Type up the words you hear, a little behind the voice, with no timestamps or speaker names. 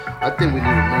I think we need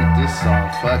to make this song.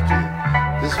 Fuck it.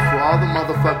 This is for all the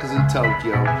motherfuckers in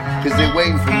Tokyo, cause they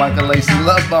waiting for Michael Lacey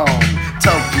Love Bone.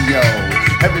 Tokyo,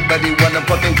 everybody wanna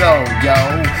fucking go, yo.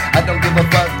 I don't give a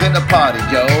fuck, gonna party,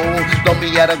 yo. Don't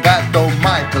be at a gato,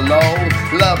 Michael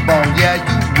Love Bone, yeah,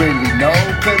 you really know.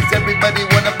 Cause everybody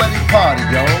wanna buddy party,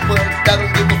 yo. But I don't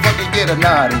give a fuck and get a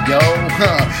naughty, yo.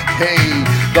 Hey,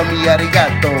 don't be at a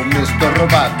gato, Mr.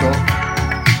 Roboto.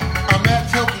 I'm at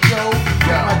Tokyo,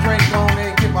 get my drink on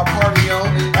and get my party on.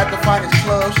 At the finest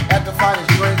clubs, at the finest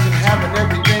drinks, and having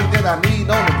everything that I need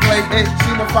on the plate.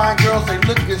 See the fine girls, they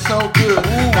looking so good.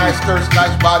 Nice skirts,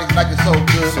 nice bodies, like it's so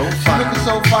good. So she fine. looking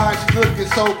so fine, she looking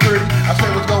so pretty. I say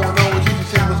what's going on with you, she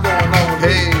say what's going on with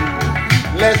me.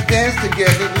 Let's dance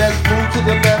together, let's move to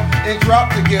the left and drop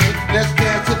together. Let's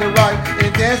dance to the right and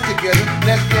dance together.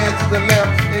 Let's dance to the left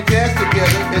and dance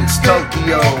together. It's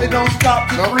Tokyo. It don't stop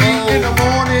till 3 in the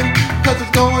morning, cause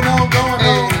it's going on, going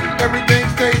on. Everything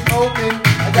stays open.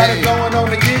 I got it going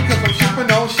on again cause I'm sipping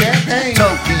on champagne.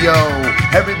 Tokyo,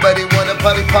 everybody wanna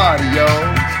party, yo.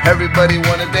 Everybody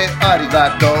wanna dance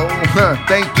arigato.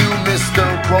 Thank you, Mr.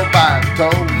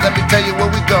 Roboto. Let me tell you where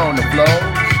we gonna flow.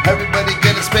 Everybody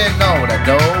gonna spend all that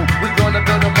dough. We gonna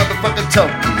go to motherfucking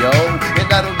Tokyo, and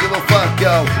I don't give a fuck,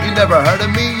 yo. You never heard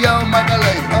of me, yo, Michael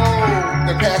Lacey.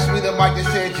 They passed me the mic and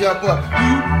said jump up.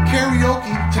 You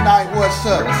karaoke tonight, what's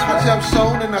up? I jumped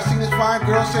soon and I seen this fine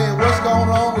girl saying what's going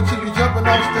on with you? You jumping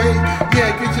on stage? Yeah,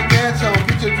 get your dance on,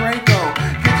 get your drink on,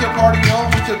 get your party on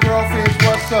with your girlfriends,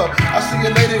 what's up? I see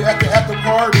you later at the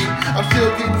party. I'm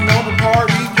still getting on the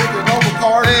party, drinking on the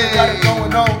party. Got it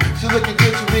going on, she looking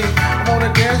good to me. I'm on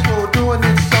the dance floor doing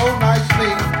it so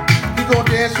nicely. You gon'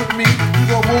 dance with me, you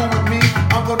gon' move with me,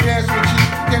 I'm gon' dance with you.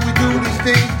 Can we do these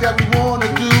things that we wanna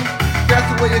do? That's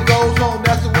the way it goes on,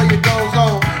 that's the way it goes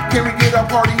on. Can we get our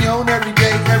party on every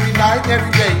day, every night,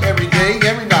 every day, every day,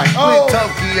 every night? Oh,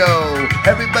 Tokyo,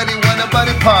 everybody wanna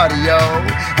party, yo.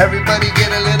 Everybody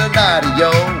get a little naughty, yo.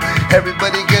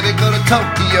 Everybody gotta go to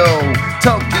Tokyo,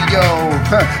 Tokyo.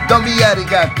 Don't be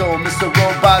arigato, Mr.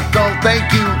 Roboto.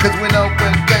 Thank you, cause we're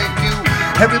open, thank you.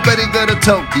 Everybody go to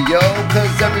Tokyo,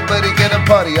 cause everybody get a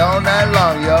party all night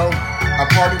long, yo. I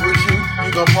party with you,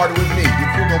 you gon' party with me.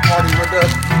 If you gon' party with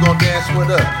us, you gon' dance with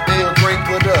us. They'll drink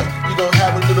with us. You gon'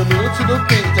 have a little to the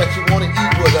things that you wanna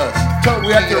eat with us.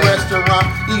 We at the restaurant,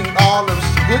 eating all them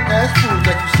good ass food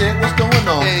that you said was going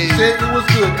on. You said it was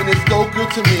good and it's so good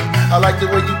to me. I like the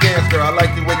way you dance, girl. I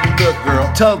like the way you look,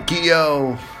 girl.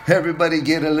 Tokyo, everybody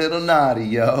get a little naughty,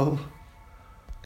 yo.